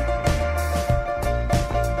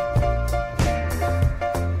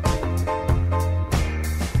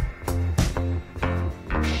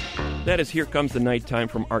 That is Here Comes the Nighttime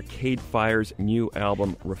from Arcade Fire's new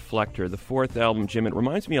album, Reflector. The 4th album, Jim, it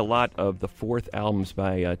reminds me a lot of the 4th albums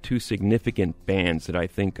by 2 significant bands that I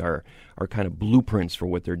think are kind of blueprints for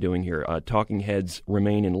what they're doing here. Talking Heads'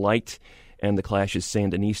 Remain in Light and The Clash's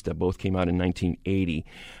Sandinista both came out in 1980.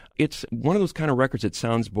 It's one of those kind of records that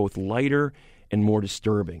sounds both lighter and more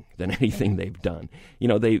disturbing than anything they've done. You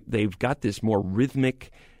know, they've got this more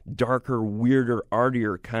rhythmic, darker, weirder,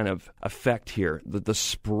 artier kind of effect here. The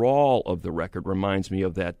sprawl of the record reminds me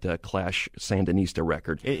of that Clash Sandinista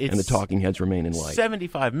record, and the Talking Heads Remain in Light.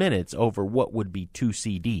 75 minutes over what would be 2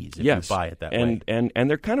 CDs if you buy it that way. And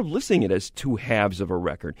they're kind of listing it as 2 halves of a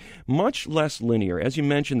record. Much less linear. As you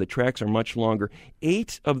mentioned, the tracks are much longer.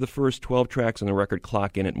 8 of the first 12 tracks on the record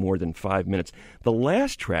clock in at more than 5 minutes. The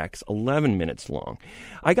last track's 11 minutes long.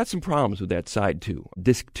 I got some problems with that side 2,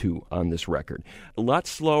 disc 2 on this record. A lot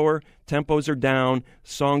slower, tempos are down,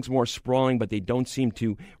 songs more sprawling, but they don't seem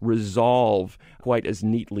to resolve quite as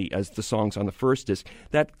neatly as the songs on the first disc.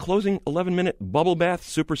 That closing 11-minute bubble bath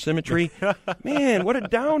supersymmetry, man, what a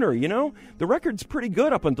downer, you know? The record's pretty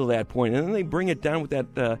good up until that point, and then they bring it down with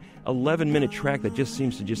that 11-minute track that just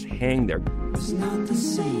seems to just hang there. It's not the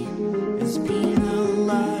same as being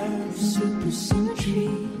alive.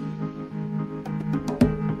 Supersymmetry.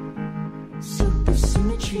 Supersymmetry.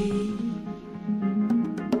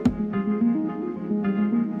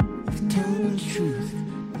 telling the truth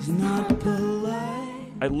is not polite.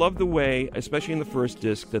 I love the way, especially in the first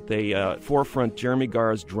disc, that they forefront Jeremy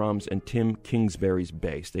Garr's drums and Tim Kingsbury's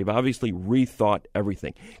bass. They've obviously rethought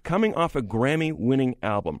everything. Coming off a Grammy-winning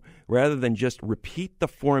album, rather than just repeat the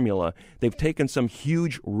formula, they've taken some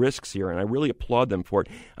huge risks here, and I really applaud them for it.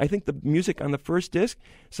 I think the music on the first disc,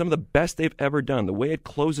 some of the best they've ever done. The way it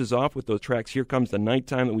closes off with those tracks, Here Comes the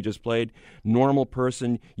Nighttime that we just played, Normal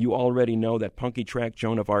Person, You Already Know, that punky track,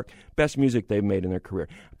 Joan of Arc, best music they've made in their career.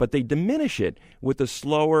 But they diminish it with the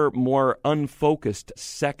slower, more unfocused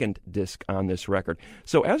second disc on this record.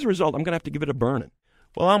 So as a result, I'm going to have to give it a burnin'.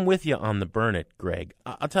 Well, I'm with you on the burn it, Greg.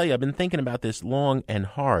 I'll tell you, I've been thinking about this long and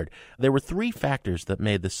hard. There were three factors that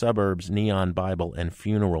made the Suburbs, Neon Bible, and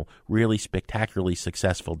Funeral really spectacularly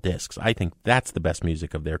successful discs. I think that's the best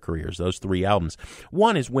music of their careers, those three albums.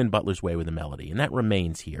 One is Win Butler's Way with a Melody, and that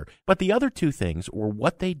remains here. But the other two things were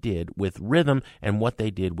what they did with rhythm and what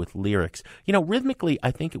they did with lyrics. You know, rhythmically,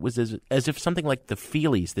 I think it was as if something like the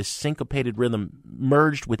Feelies, this syncopated rhythm,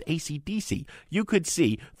 merged with AC/DC. You could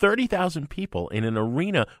see 30,000 people in an arena,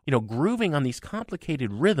 grooving on these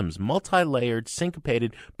complicated rhythms, multi-layered,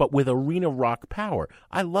 syncopated, but with arena rock power.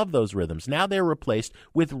 I love those rhythms. Now they're replaced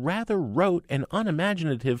with rather rote and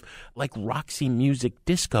unimaginative, like Roxy Music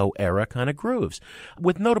disco era kind of grooves,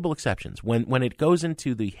 with notable exceptions. When it goes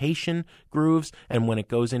into the Haitian grooves and when it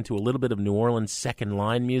goes into a little bit of New Orleans second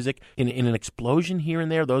line music, in an explosion here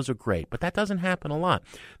and there, those are great. But that doesn't happen a lot.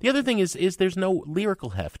 The other thing is there's no lyrical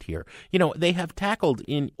heft here. They have tackled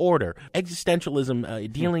in order existentialism,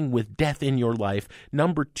 dealing with death in your life.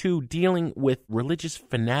 Number 2, dealing with religious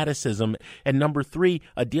fanaticism. And number 3,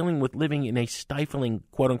 dealing with living in a stifling,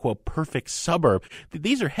 quote-unquote, perfect suburb.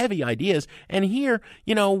 These are heavy ideas. And here,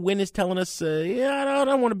 Wynn is telling us, I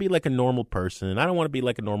don't want to be like a normal person. I don't want to be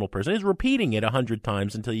like a normal person. He's repeating it 100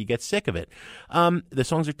 times until you get sick of it. The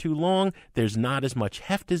songs are too long. There's not as much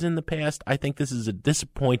heft as in the past. I think this is a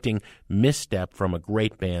disappointing misstep from a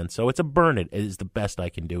great band. So it's a burn it. It is the best I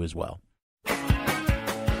can do as well.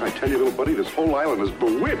 I tell you, little buddy, this whole island is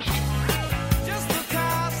bewitched. Just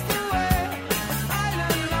across the way,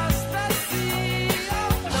 island lost at sea.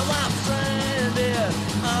 Now I'm stranded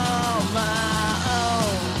on my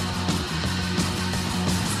own.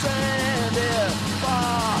 Stranded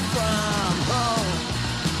far from home.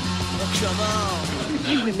 Oh, come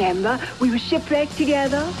on. You remember, we were shipwrecked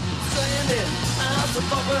together. Stranded out so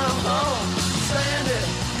far from home. Stranded,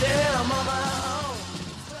 yeah, I'm on my own.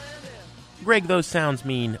 Greg, those sounds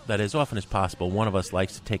mean that as often as possible, one of us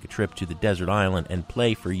likes to take a trip to the desert island and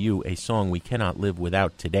play for you a song we cannot live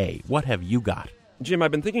without today. What have you got? Jim, I've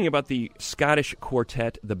been thinking about the Scottish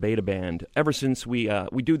quartet, the Beta Band, ever since we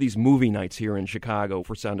do these movie nights here in Chicago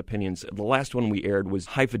for Sound Opinions. The last one we aired was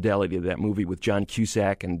High Fidelity, that movie with John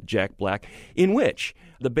Cusack and Jack Black, in which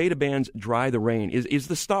the Beta Band's Dry the Rain is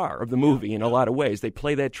the star of the movie in a lot of ways. They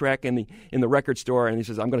play that track in the record store, and he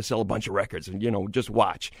says, I'm going to sell a bunch of records, and, just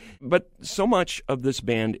watch. But so much of this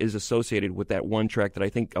band is associated with that one track that I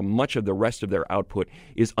think much of the rest of their output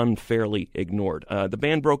is unfairly ignored. The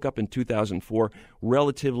band broke up in 2004,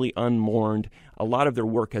 relatively unmourned. A lot of their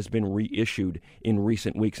work has been reissued in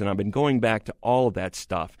recent weeks, and I've been going back to all of that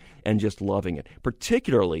stuff and just loving it,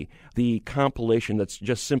 particularly the compilation that's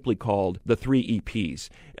just simply called the 3 EPs.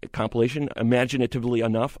 A compilation, imaginatively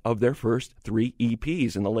enough, of their first 3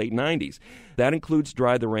 EPs in the late 90s. That includes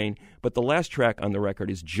Dry the Rain, but the last track on the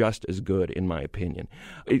record is just as good, in my opinion.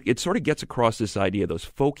 It sort of gets across this idea, those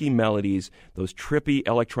folky melodies, those trippy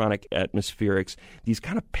electronic atmospherics, these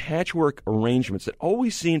kind of patchwork arrangements that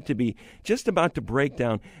always seem to be just about to break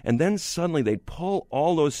down, and then suddenly they'd pull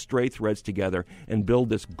all those stray threads together and build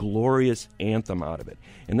this glorious anthem out of it.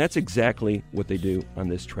 And that's exactly what they do on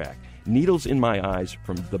this track. Needles in My Eyes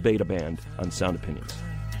from the Beta Band on Sound Opinions.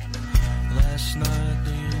 Last night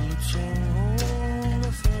they looked so old, I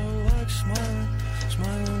felt like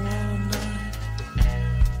smiling all night.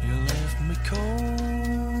 You left me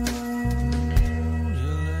cold, you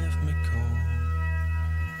left me cold.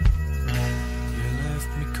 You left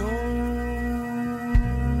me cold,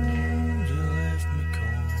 you left me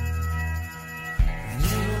cold.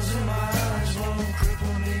 Needles in my eyes won't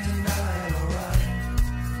cripple me tonight, alright.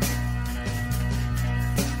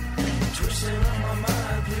 Twisting up my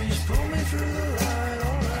mind, please pull me through the light,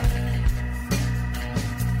 alright.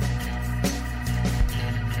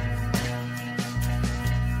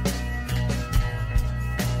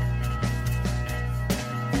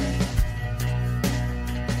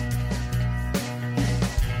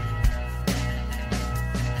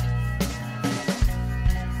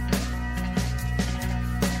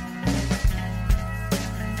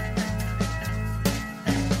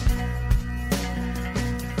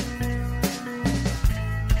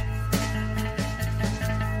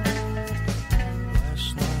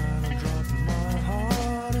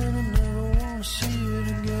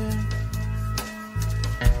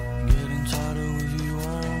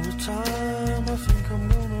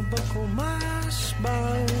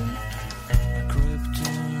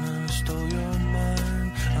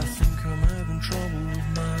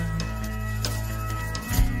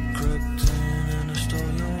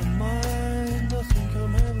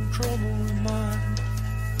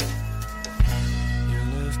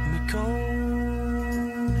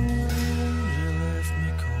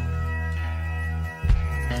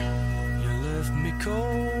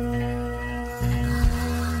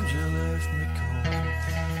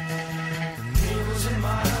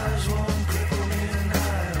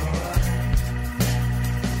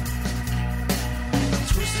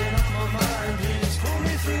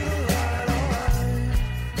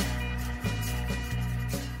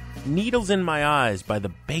 Needles in My Eyes by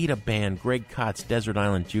the Beta Band, Greg Kott's Desert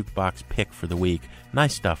Island Jukebox pick for the week.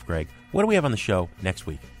 Nice stuff, Greg. What do we have on the show next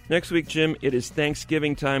week? Next week, Jim, it is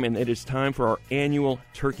Thanksgiving time, and it is time for our annual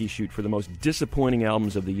turkey shoot for the most disappointing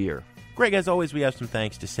albums of the year. Greg, as always, we have some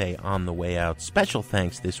thanks to say on the way out. Special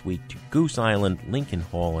thanks this week to Goose Island, Lincoln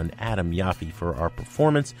Hall, and Adam Yaffe for our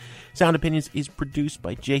performance. Sound Opinions is produced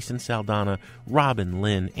by Jason Saldana, Robin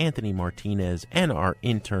Lynn, Anthony Martinez, and our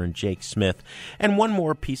intern Jake Smith. And one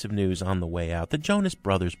more piece of news on the way out. The Jonas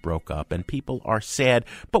Brothers broke up, and people are sad,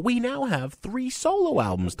 but we now have 3 solo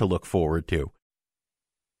albums to look forward to.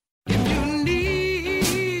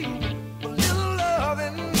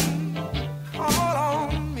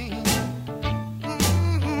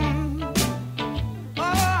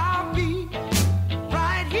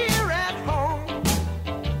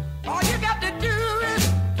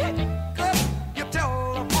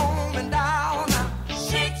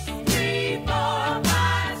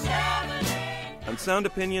 Sound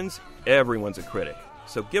Opinions, everyone's a critic.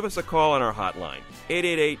 So give us a call on our hotline,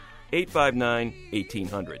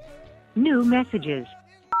 888-859-1800. New messages.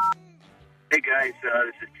 Hey guys,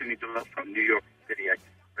 this is Timmy Doyle from New York City. I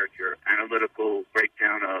heard your analytical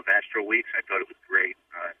breakdown of Astro Weeks. I thought it was great.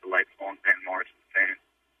 A lifelong Van Morrison fan.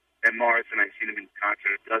 Van Morrison, I've seen him in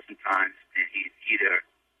concert a dozen times, and he's either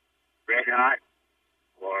red hot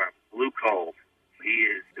or blue cold. He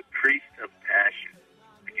is the priest of passion.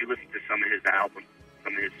 If you listen to some of his albums,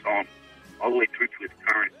 some of his songs, all the way through to his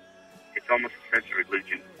current, it's almost a sense of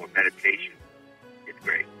religion or meditation. It's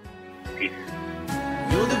great. Peace.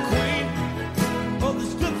 You're the queen of the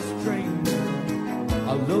slipstream.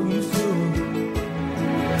 I love you so.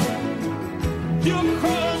 You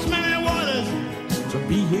cross many waters to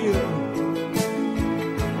be here.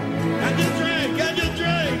 And you drink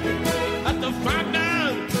at the 5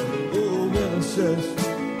 down. Oh, Genesis.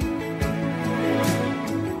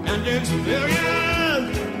 And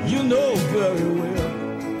experience, you know very well.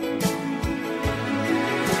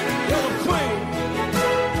 You're the queen.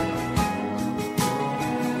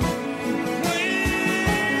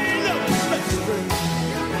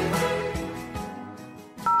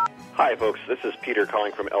 Hi, folks. This is Peter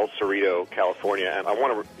calling from El Cerrito, California, and I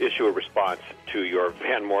want to issue a response to your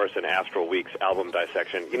Van Morrison Astral Weeks album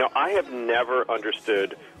dissection. You know, I have never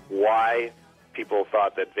understood why people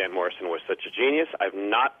thought that Van Morrison was such a genius. I've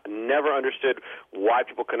never understood why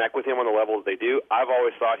people connect with him on the level that they do. I've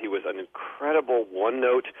always thought he was an incredible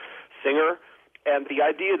one-note singer, and the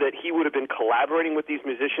idea that he would have been collaborating with these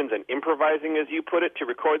musicians and improvising, as you put it, to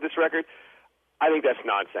record this record, I think that's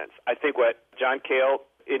nonsense. I think what John Cale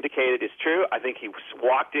indicated is true. I think he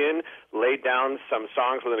walked in, laid down some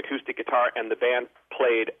songs with an acoustic guitar, and the band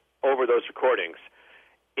played over those recordings.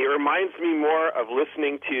 It reminds me more of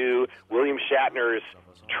listening to William Shatner's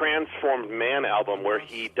Transformed Man album, where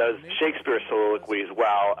he does Shakespeare soliloquies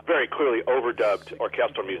while very clearly overdubbed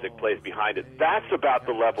orchestral music plays behind it. That's about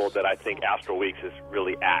the level that I think Astral Weeks is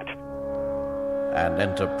really at. And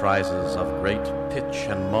enterprises of great pitch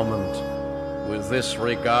and moment, with this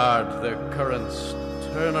regard their currents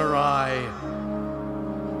turn awry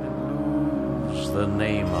and lose the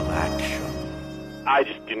name of action. I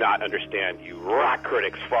just do not understand you rock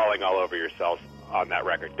critics falling all over yourselves on that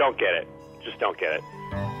record. Don't get it. Just don't get it.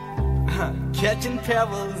 Catching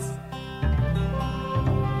pebbles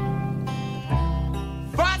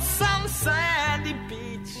for some sandy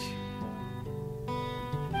beach.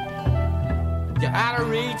 You're out of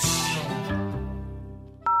reach.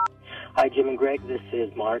 Hi, Jim and Greg. This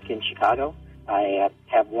is Mark in Chicago. I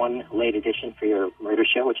have one late edition for your murder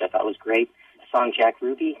show, which I thought was great. The song Jack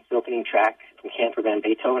Ruby, the opening track from Cantor Van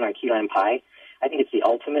Beethoven on Key Lime Pie. I think it's the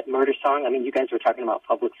ultimate murder song. I mean, you guys were talking about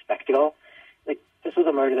public spectacle. Like, this was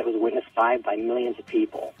a murder that was witnessed by millions of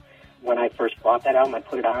people. When I first bought that album, I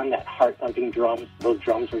put it on, that heart-thumping drums. Those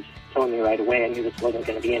drums were just telling me right away. I knew this wasn't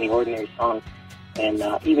going to be any ordinary song. And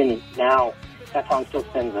even now, that song still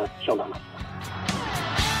sends a chill down my spine.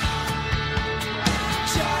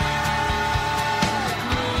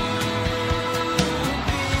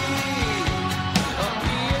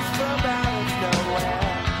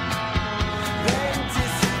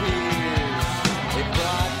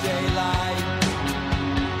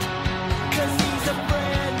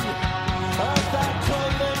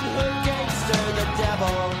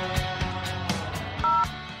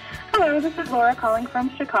 Hello, this is Laura calling from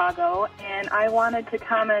Chicago, and I wanted to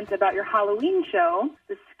comment about your Halloween show.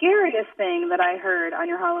 The scariest thing that I heard on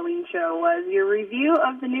your Halloween show was your review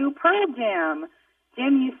of the new Pearl Jam.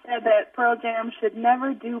 Jim, you said that Pearl Jam should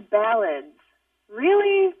never do ballads.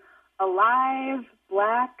 Really? Alive,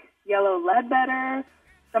 Black, Yellow Ledbetter,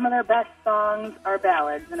 Some of their best songs are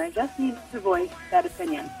ballads, and I just need to voice that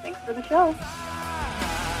opinion. Thanks for the show.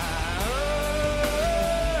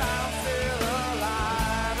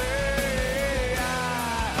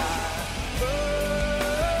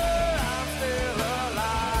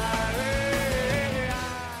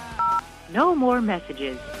 No more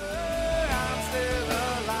messages.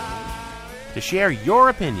 To share your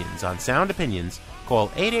opinions on Sound Opinions, call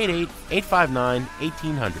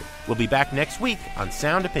 888-859-1800. We'll be back next week on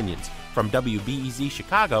Sound Opinions from WBEZ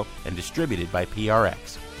Chicago and distributed by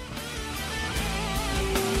PRX.